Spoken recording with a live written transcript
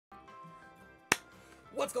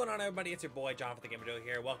What's going on, everybody? It's your boy Jonathan the Gamer Joe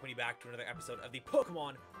here. Welcome you back to another episode of the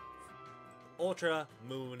Pokemon Ultra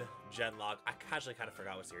Moon Genlocke. I casually kind of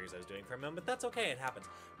forgot what series I was doing for a moment, but that's okay, it happens.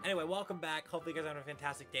 Anyway, welcome back. Hopefully you guys are having a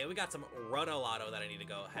fantastic day. We got some Roto Lotto that I need to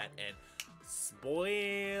go ahead and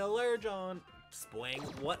spoiler John. Spwing?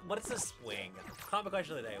 What is a swing? Common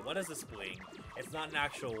question of the day. What is a swing? It's not an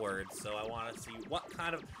actual word, so I want to see what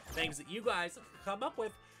kind of things that you guys come up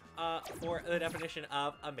with for the definition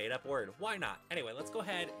of a made-up word. Why not? Anyway, let's go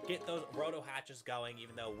ahead, get those roto hatches going,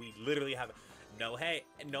 even though we literally have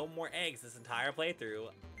no more eggs this entire playthrough.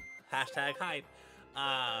 Hashtag hype.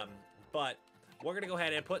 But we're gonna go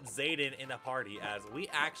ahead and put Zayden in the party, as we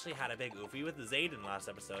actually had a big oofy with Zayden last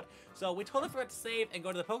episode. So we totally forgot to save and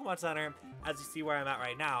go to the Pokemon Center. As you see where I'm at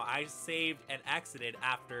right now, I saved and exited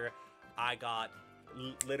after I got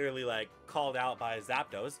literally like called out by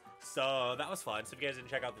Zapdos, so that was fun. So if you guys didn't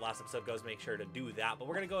check out the last episode, make sure to do that. But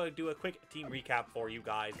we're gonna go do a quick team recap for you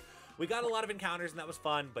guys. We got a lot of encounters and that was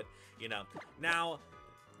fun, but you know, now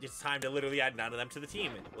it's time to literally add 9 of them to the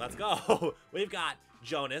team. Let's go. We've got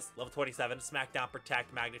Jonas, level 27, Smackdown,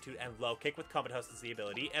 Protect, Magnitude, and Low Kick with Comatose as the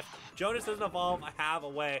ability. If Jonas doesn't evolve, I have a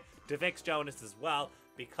way to fix Jonas as well,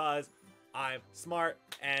 because I'm smart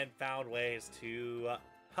and found ways to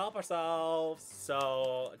help ourselves.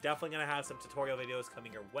 So definitely gonna have some tutorial videos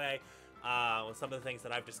coming your way with some of the things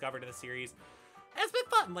that I've discovered in the series. It's been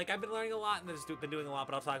fun. Like, I've been learning a lot and I've been doing a lot,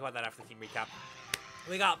 but I'll talk about that after the team recap.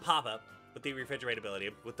 We got Papa with the refrigerate ability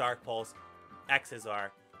with Dark Pulse,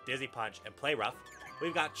 X-Scissor, Dizzy Punch, and Play Rough.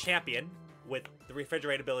 We've got Champion with the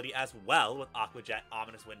refrigerate ability as well with Aqua Jet,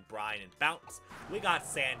 Ominous Wind, Brine, and Bounce. We got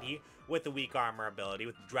Sandy with the weak armor ability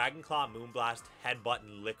with Dragon Claw, Moonblast, Headbutt,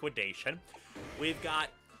 and Liquidation. We've got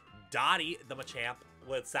Dottie, the Machamp,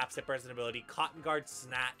 with Sap Sipper as an ability, Cotton Guard,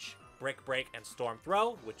 Snatch, Brick Break, and Storm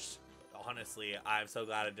Throw, which honestly, I'm so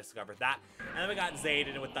glad I discovered that. And then we got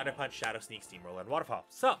Zayden with Thunder Punch, Shadow Sneak, Steamroller, and Waterfall.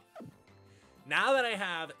 So, now that I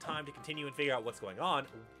have time to continue and figure out what's going on,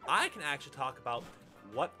 I can actually talk about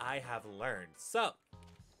what I have learned. So,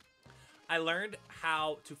 I learned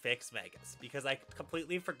how to fix Megas, because I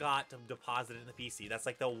completely forgot to deposit it in the PC. That's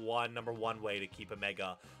like the number one way to keep a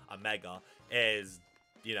Mega is,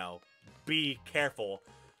 you know, be careful,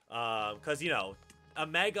 because, you know, a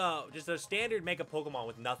Mega, just a standard Mega Pokemon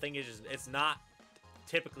with nothing is just, it's not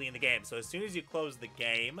typically in the game. So as soon as you close the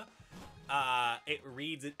game, it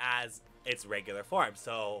reads it as its regular form.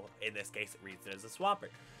 So in this case, it reads it as a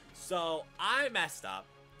Swampert. So I messed up,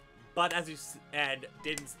 but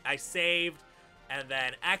I saved and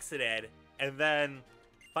then exited, and then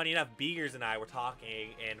funny enough, Beegers and I were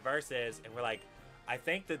talking in Versus, and we're like, I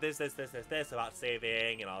think that this about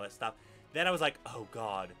saving and all this stuff. Then I was like, oh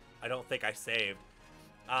god, I don't think I saved.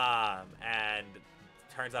 And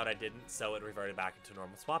turns out I didn't, so it reverted back into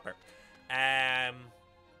normal Swampert.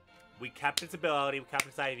 We kept its ability, we kept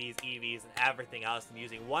its IVs, EVs, and everything else, and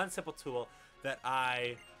using one simple tool that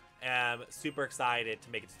I am super excited to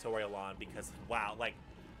make a tutorial on, because wow, like,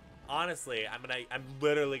 honestly, I'm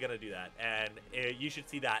literally gonna do that, and you should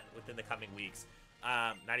see that within the coming weeks.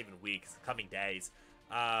 Not even weeks, coming days.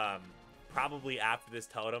 Probably after this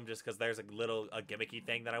totem, just because there's a gimmicky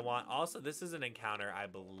thing that I want. Also, this is an encounter, I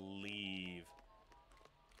believe.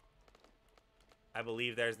 I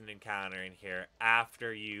believe there's an encounter in here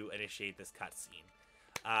after you initiate this cutscene.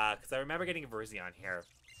 Because I remember getting a Virizion here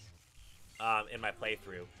in my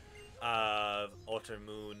playthrough of Ultra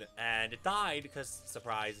Moon, and it died because,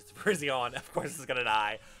 surprise, it's Virizion. Of course it's gonna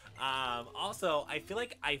die. Also, I feel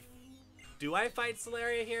like do I fight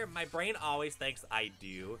Celeria here? My brain always thinks I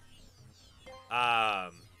do. I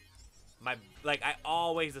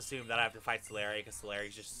always assume that I have to fight Celeria because Celeria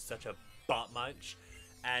is just such a butt munch.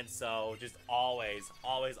 And so, just always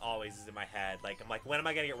is in my head. Like, I'm like, when am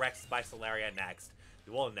I gonna get Rexed by Celeria next?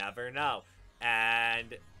 You will never know.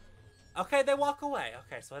 And, okay, they walk away.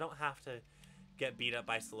 Okay, so I don't have to get beat up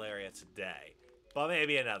by Celeria today. But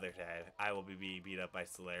maybe another day I will be beat up by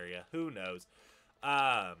Celeria. Who knows?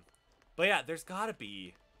 But yeah, there's gotta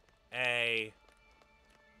be a...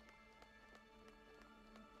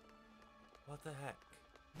 What the heck?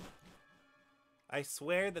 I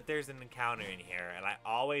swear that there's an encounter in here, and I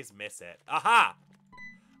always miss it. Aha!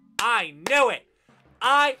 I knew it!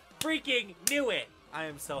 I freaking knew it! I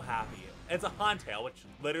am so happy. It's a Hauntail, which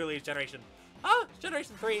literally is generation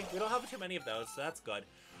 3. We don't have too many of those, so that's good.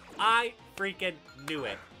 I freaking knew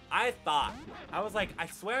it. I was like, I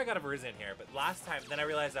swear I got a Virizion here, but last time, then I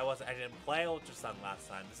realized I didn't play Ultra Sun last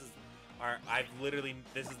time. This is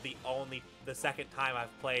the second time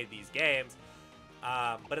I've played these games.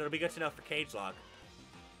 But it'll be good to know for Cage Lock.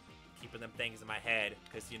 keeping them things in my head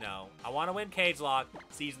because, you know, I want to win Cage Lock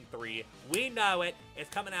Season 3. We know it. It's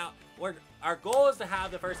coming out. Our goal is to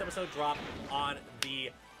have the first episode drop on the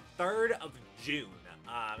 3rd of June.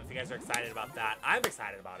 If you guys are excited about that, I'm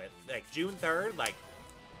excited about it. Like, June 3rd, like,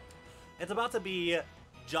 it's about to be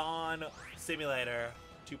John Simulator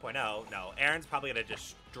 2.0. No, Aaron's probably going to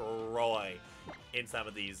destroy in some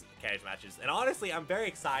of these cage matches. And honestly, I'm very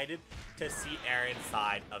excited to see Aaron's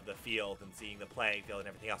side of the field and seeing the playing field and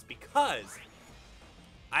everything else, because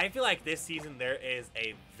I feel like this season there is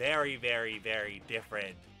a very, very, very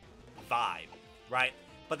different vibe, right?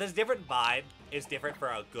 But this different vibe is different for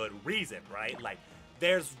a good reason, right? Like,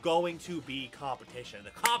 there's going to be competition. The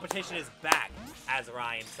competition is back, as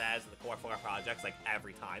Ryan says in the Core 4 projects, like,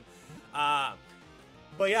 every time.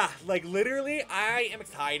 But yeah, like, literally, I am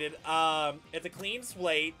excited. It's a clean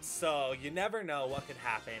slate, so you never know what could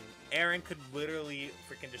happen. Aaron could literally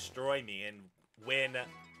freaking destroy me and win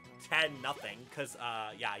 10-0, because,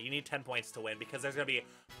 yeah, you need 10 points to win, because there's going to be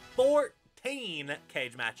 14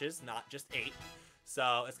 cage matches, not just 8.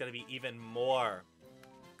 So it's going to be even more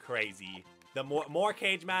crazy. The more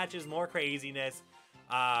cage matches, more craziness.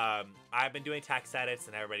 I've been doing text edits,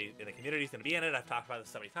 and everybody in the community is going to be in it. I've talked about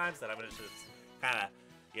this so many times that I'm going to just kind of,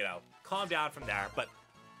 you know, calm down from there. But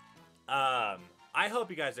I hope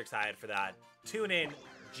you guys are excited for that. Tune in.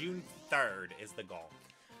 June 3rd is the goal.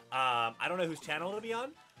 I don't know whose channel it'll be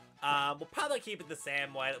on. We'll probably keep it the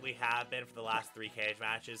same way that we have been for the last 3 cage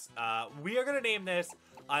matches. We are going to name this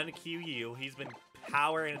UnQU. He's been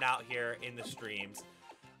powering it out here in the streams.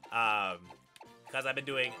 Because I've been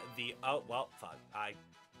doing the... Oh, well, fuck.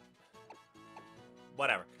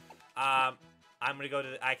 Whatever. I'm going to go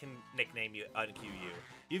to... I can nickname you UnQU.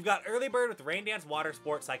 You've got Early Bird with Rain Dance, Water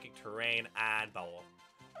Sport, Psychic Terrain, and Bowl.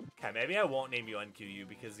 Okay, maybe I won't name you UnQU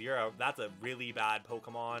because that's a really bad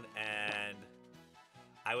Pokemon, and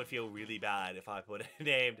I would feel really bad if I put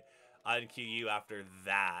named UnQU after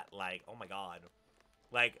that. Like, oh my god.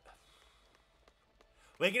 Like,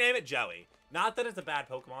 we can name it Joey. Not that it's a bad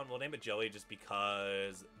Pokemon. We'll name it Joey just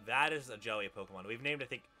because that is a Joey Pokemon. We've named, I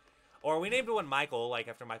think, or we named one Michael, like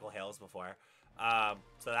after Michael Hales before.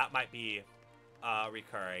 So that might be a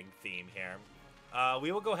recurring theme here.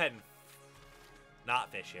 We will go ahead and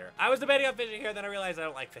not fish here. I was debating on fishing here, then I realized I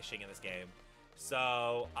don't like fishing in this game.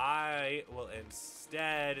 So I will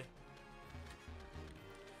instead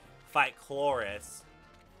fight Chloris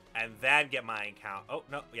and then get my encounter. Oh,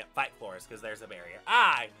 no, yeah, fight Chloris because there's a barrier.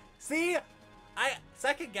 See, I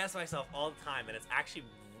second guess myself all the time, and it's actually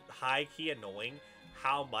high-key annoying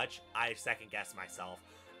how much I second guess myself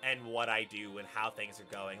and what I do and how things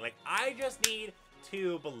are going. Like, I just need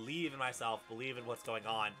to believe in myself, believe in what's going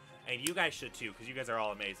on, and you guys should too, because you guys are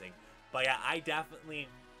all amazing. But yeah, I definitely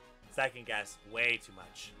second guess way too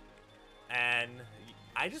much. And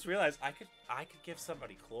I just realized I could give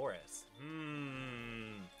somebody Chloris.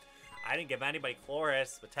 I didn't give anybody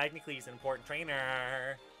Chloris, but technically he's an important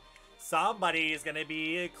trainer. Somebody is gonna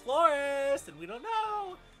be Chloris, and we don't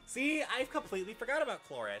know. See, I completely forgot about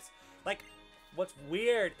Chloris. Like, what's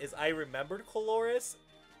weird is I remembered Chloris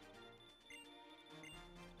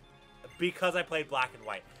because I played Black and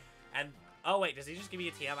White. And, oh wait, does he just give me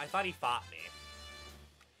a TM? I thought he fought me.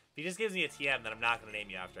 If he just gives me a TM, then I'm not gonna name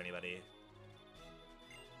you after anybody.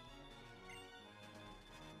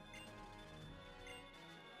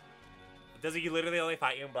 Does he literally only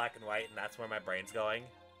fight you in Black and White, and that's where my brain's going?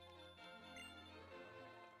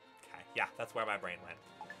 Okay, yeah, that's where my brain went.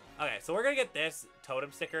 Okay, so we're gonna get this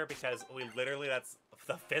totem sticker because we literally, that's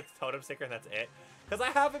the 5th totem sticker and that's it. Because I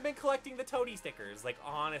haven't been collecting the toady stickers. Like,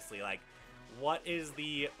 honestly, like, what is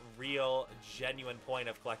the real, genuine point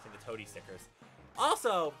of collecting the toady stickers?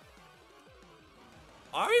 Also,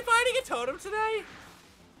 are we fighting a totem today?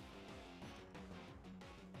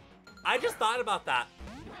 I just thought about that.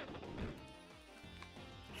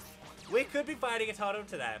 We could be fighting a totem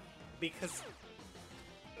today because...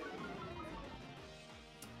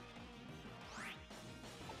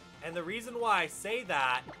 And the reason why I say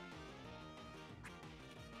that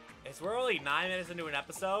is we're only 9 minutes into an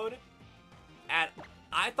episode, and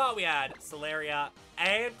I thought we had Celeria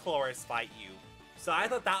and Chloris fight you. So I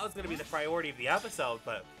thought that was going to be the priority of the episode,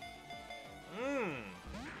 but...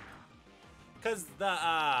 Because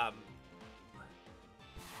the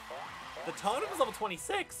totem is level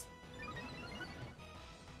 26.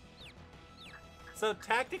 So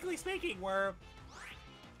technically speaking, we're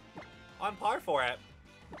on par for it.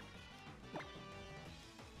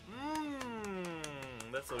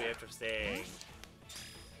 This will be interesting.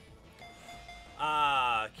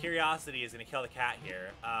 Curiosity is gonna kill the cat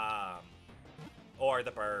here. Or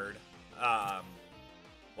the bird.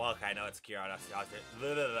 Well, okay, I know it's curiosity.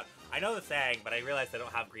 I know the saying, but I realized I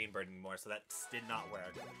don't have green bird anymore, so that did not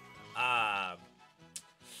work.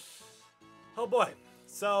 Oh boy.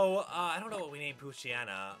 So, I don't know what we named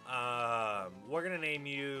Puchiana. We're gonna name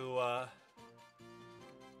you,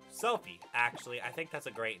 Sophie, actually. I think that's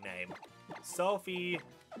a great name. Sophie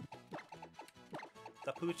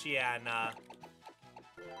the Puchiana.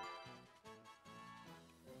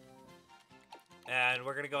 And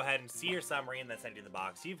we're gonna go ahead and see your summary and then send you the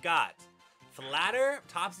box. You've got Flatter,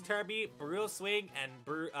 Topsy-Turvy, Brutal Swing, and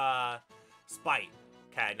Spite.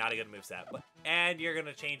 Okay, not a good moveset. And you're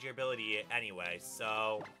gonna change your ability anyway,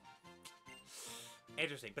 so...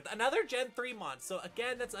 Interesting. But another Gen 3 Mon. So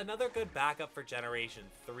again, that's another good backup for Generation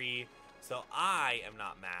 3. So I am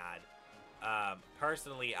not mad.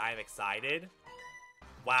 Personally, I'm excited.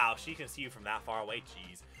 Wow, she can see you from that far away.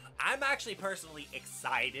 Jeez. I'm actually personally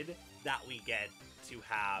excited that we get to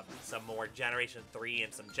have some more Generation 3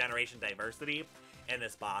 and some Generation diversity in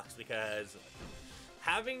this box, because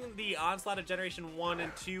having the onslaught of Generation 1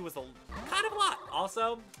 and 2 was kind of a lot.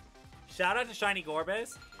 Also, shout out to Shiny Gorbis.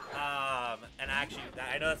 And actually,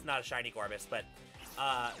 I know that's not a Shiny Gorbis, but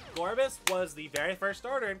Gorbis was the very first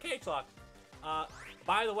starter in HATELIST.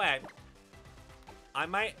 By the way, I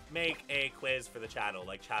might make a quiz for the channel,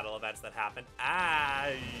 like channel events that happen.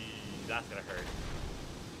 That's gonna hurt.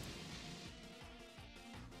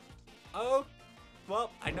 Oh,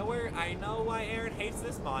 well, I know why Aaron hates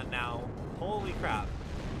this Mon now. Holy crap.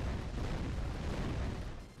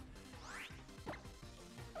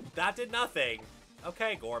 That did nothing.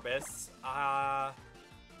 Okay, Gorbis.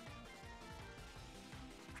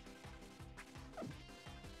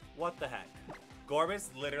 What the heck? Gorbis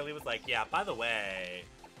literally was like, yeah, by the way,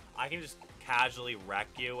 I can just casually wreck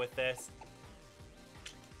you with this.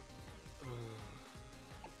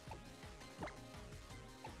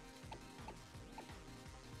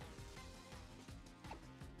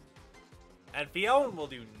 And Fiona will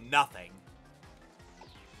do nothing.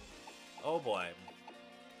 Oh boy.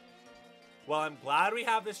 Well, I'm glad we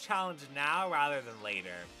have this challenge now rather than later.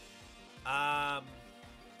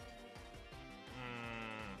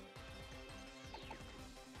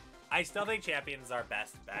 I still think Champion's our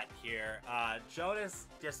best bet here. Jonas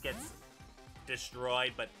just gets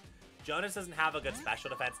destroyed, but Jonas doesn't have a good special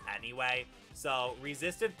defense anyway. So,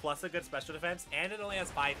 resisted plus a good special defense, and it only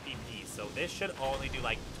has 5 PP, so this should only do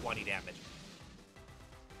like 20 damage.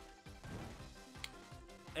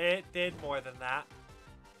 It did more than that.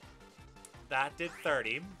 That did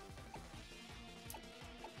 30.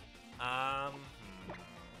 I'm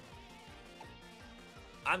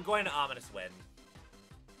going to Ominous Win.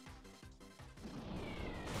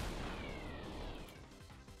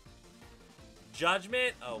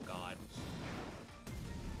 Judgment? Oh god.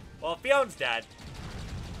 Well, Fiona's dead.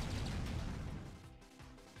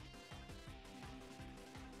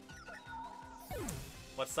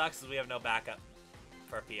 What sucks is we have no backup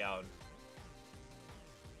for Fiona.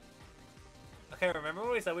 Okay, remember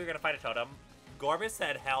when we said we were gonna fight a totem? Gorbis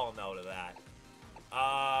said hell no to that.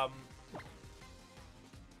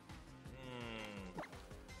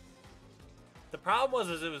 The problem was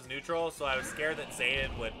it was neutral, so I was scared that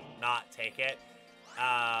Zayden would not take it.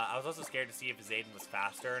 I was also scared to see if Zayden was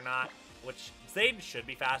faster or not, which Zayden should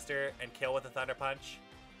be faster and kill with a Thunder Punch,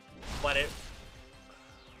 but it...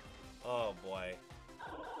 Oh boy.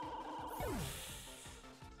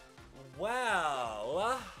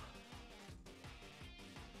 Well...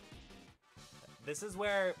 This is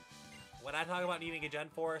where, when I talk about needing a Gen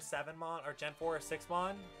 4 or 7 Mon, or Gen 4 or 6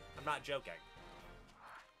 Mon, I'm not joking.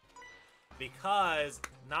 Because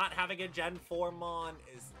not having a Gen 4 Mon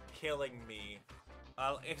is killing me.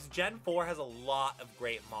 Gen 4 has a lot of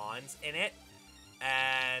great Mons in it,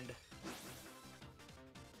 and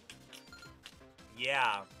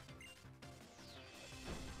yeah.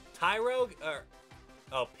 Tyrogue,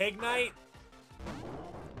 Pig Knight.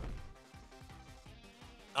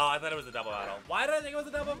 Oh, I thought it was a double battle. Why did I think it was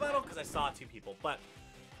a double battle? Because I saw 2 people, but...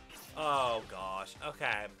 Oh, gosh.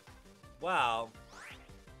 Okay. Well...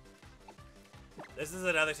 This is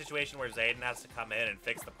another situation where Zayden has to come in and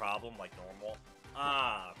fix the problem like normal.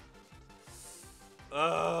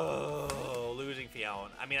 Oh, losing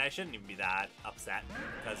Fiona. I mean, I shouldn't even be that upset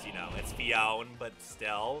because, you know, it's Fiona, but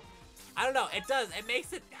still. I don't know. It does. It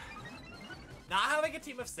makes it... Not having a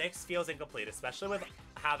team of 6 feels incomplete, especially with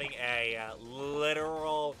having a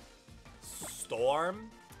literal storm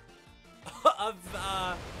of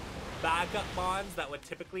backup Mons that would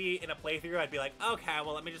typically, in a playthrough, I'd be like, okay,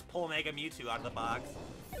 well, let me just pull Mega Mewtwo out of the box.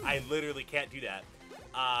 I literally can't do that.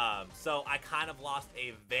 So I kind of lost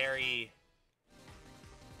a very...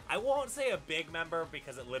 I won't say a big member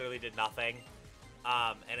because it literally did nothing.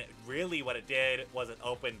 And it really, what it did was it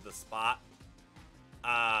opened the spot.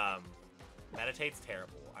 Meditate's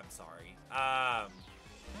terrible. I'm sorry.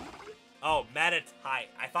 Oh, meditate.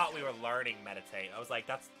 I thought we were learning meditate. I was like,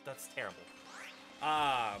 that's terrible.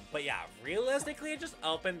 But yeah, realistically, it just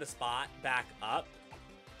opened the spot back up.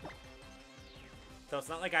 So it's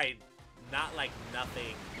not like not like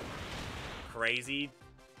nothing crazy,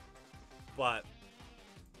 but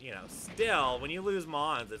you know, still, when you lose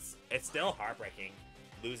Mons, it's still heartbreaking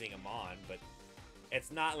losing a Mon, but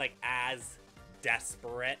it's not like as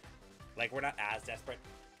desperate. Like, we're not as desperate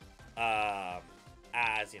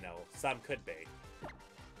as, you know, some could be.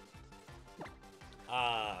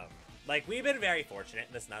 Like, we've been very fortunate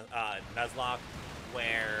in this Nuzlocke,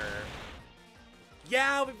 where,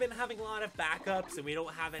 yeah, we've been having a lot of backups, and we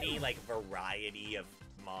don't have any, like, variety of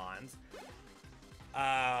Mons.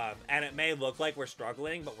 And it may look like we're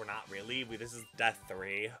struggling, but we're not really. This is Death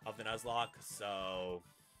 3 of the Nuzlocke, so...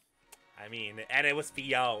 I mean, and it was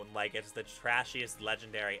Fion, like, it's the trashiest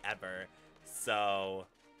legendary ever, so...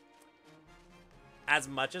 As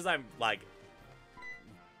much as I'm, like...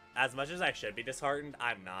 As much as I should be disheartened,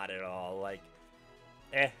 I'm not at all, like...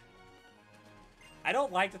 I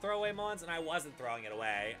don't like to throw away Mons, and I wasn't throwing it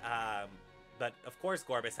away, but of course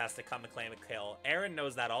Gorbis has to come and claim a kill. Aaron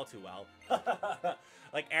knows that all too well.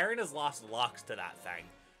 Like, Aaron has lost locks to that thing,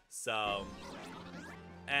 so...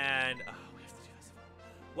 And... Oh, we have to do this.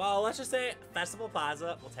 Well, let's just say Festival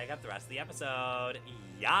Plaza will take up the rest of the episode.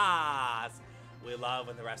 Yas! We love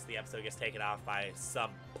when the rest of the episode gets taken off by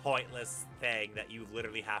some pointless thing that you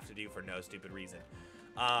literally have to do for no stupid reason.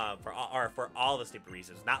 For all the stupid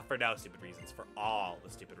reasons. Not for no stupid reasons, for all the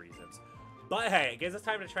stupid reasons. But hey, it gives us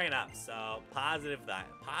time to train up, so positive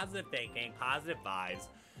thinking, positive vibes.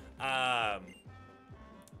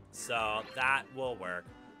 So that will work.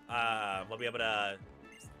 We'll be able to...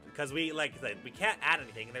 Because we, like I said, we can't add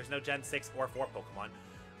anything, and there's no Gen 6 or 4 Pokemon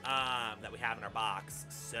that we have in our box,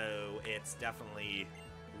 so it's definitely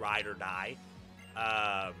ride or die.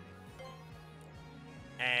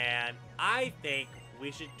 And I think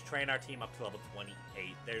we should train our team up to level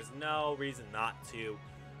 28. There's no reason not to.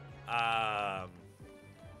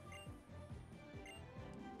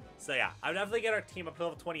 So yeah, I would definitely get our team up to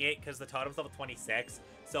level 28 because the totem's level 26.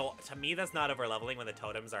 So to me, that's not over leveling when the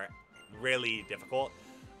totems are really difficult.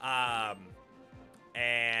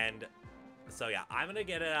 And so yeah, I'm gonna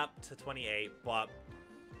get it up to 28, but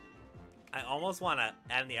I almost want to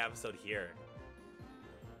end the episode here.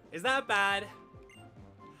 Is that bad?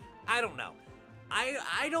 I don't know.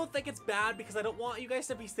 I don't think it's bad because I don't want you guys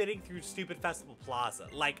to be sitting through stupid Festival Plaza.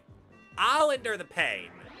 Like, I'll endure the pain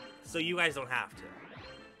so you guys don't have to.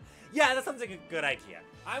 Yeah, that sounds like a good idea.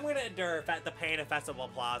 I'm gonna endure the pain of Festival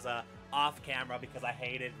Plaza off camera because I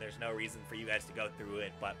hate it and there's no reason for you guys to go through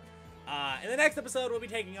it, but in the next episode, we'll be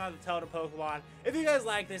taking on the Totem Pokemon. If you guys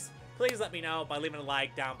like this, please let me know by leaving a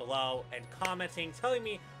like down below and commenting, telling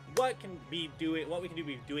me what we can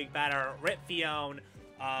be doing better. Rip Fion.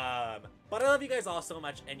 But I love you guys all so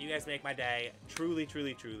much, and you guys make my day. Truly,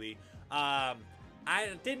 truly, truly. I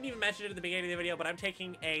didn't even mention it at the beginning of the video, but I'm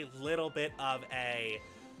taking a little bit of a,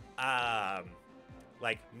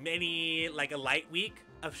 like a light week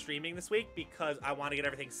of streaming this week because I want to get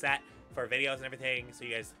everything set for videos and everything, so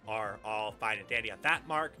you guys are all fine and dandy on that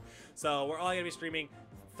mark. So we're all gonna be streaming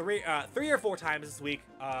three or 4 times this week.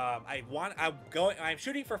 I'm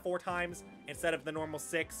shooting for 4 times instead of the normal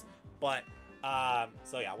 6, but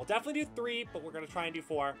so yeah, we'll definitely do 3, but we're gonna try and do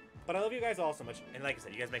 4. But I love you guys all so much, and like I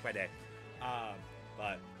said, you guys make my day.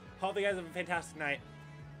 But hope you guys have a fantastic night.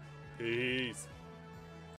 Peace.